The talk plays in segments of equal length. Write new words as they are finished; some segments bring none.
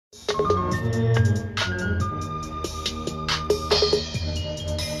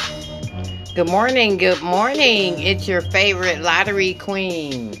Good morning, good morning. It's your favorite lottery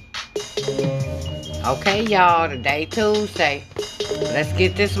queen. Okay, y'all, today Tuesday. Let's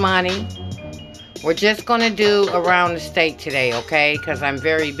get this money. We're just going to do around the state today, okay? Because I'm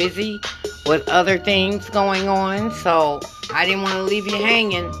very busy with other things going on. So I didn't want to leave you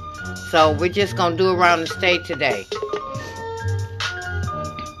hanging. So we're just going to do around the state today.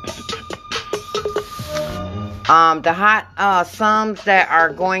 The hot sums that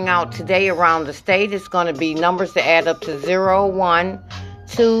are going out today around the state is going to be numbers that add up to 0, 1,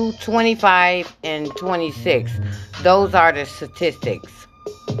 2, 25, and 26. Those are the statistics.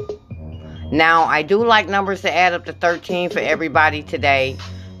 Now, I do like numbers that add up to 13 for everybody today.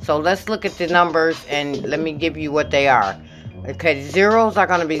 So let's look at the numbers and let me give you what they are. Okay, zeros are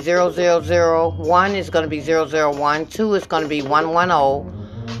going to be 0, 0, 0. 1 is going to be 0, 0, 1. 2 is going to be 1, 1, 0.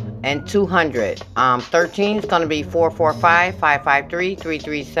 And 200. 13 is going to be 445, 553,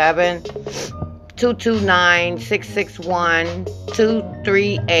 337, 229, 661,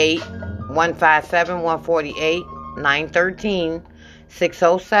 238, 157, 148, 913,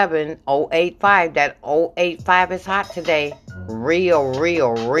 607, 085. That 085 is hot today.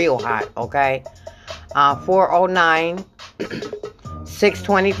 Real hot, okay? 409,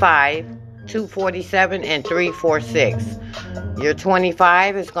 625, 247, and 346. Your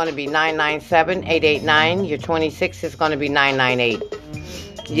 25 is going to be 997, 889. Your 26 is going to be 998.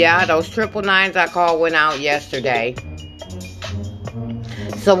 Yeah, those triple nines I called went out yesterday.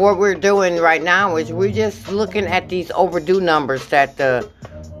 So what we're doing right now is we're just looking at these overdue numbers that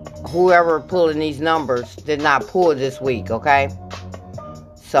whoever pulling these numbers did not pull this week, okay?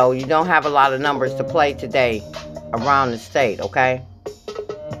 So you don't have a lot of numbers to play today around the state, okay?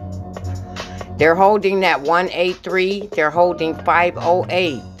 They're holding that 183. They're holding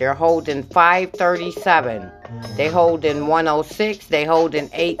 508. They're holding 537. They holding 106. They holding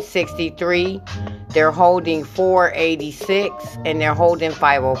 863. They're holding 486. And they're holding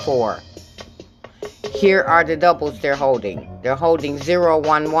 504. Here are the doubles they're holding. They're holding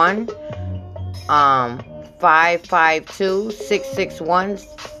 011, 552, 661.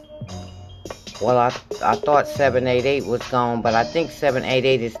 Well, I thought 788 was gone, but I think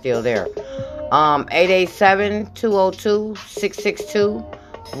 788 is still there. 887, 202, 662,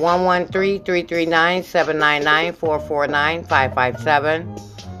 113, 339, 799, 449, 557,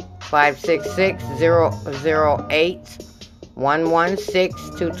 566, 008,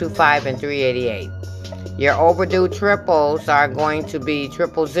 116, 225, and 388. Your overdue triples are going to be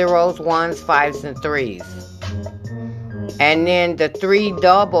triple zeros, ones, fives, and threes. And then the three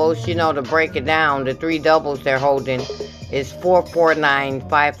doubles, to break it down, the three doubles they're holding is 449,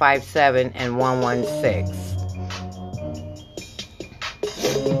 557, and 116.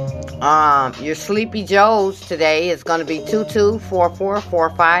 Your Sleepy Joes today is going to be 22, 44,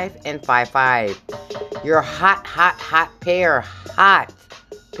 45, and 55. Your hot pair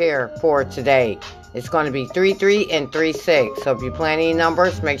for today is going to be 33 and 36. So if you plan any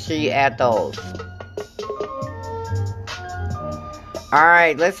numbers, make sure you add those.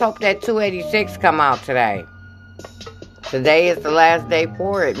 Alright, let's hope that 286 come out today. Today is the last day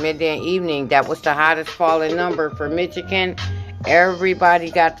for it, midday and evening. That was the hottest falling number for Michigan.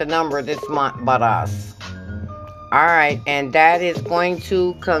 Everybody got the number this month but us. Alright, and that is going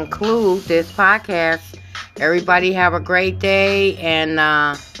to conclude this podcast. Everybody have a great day, and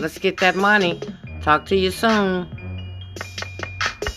let's get that money. Talk to you soon.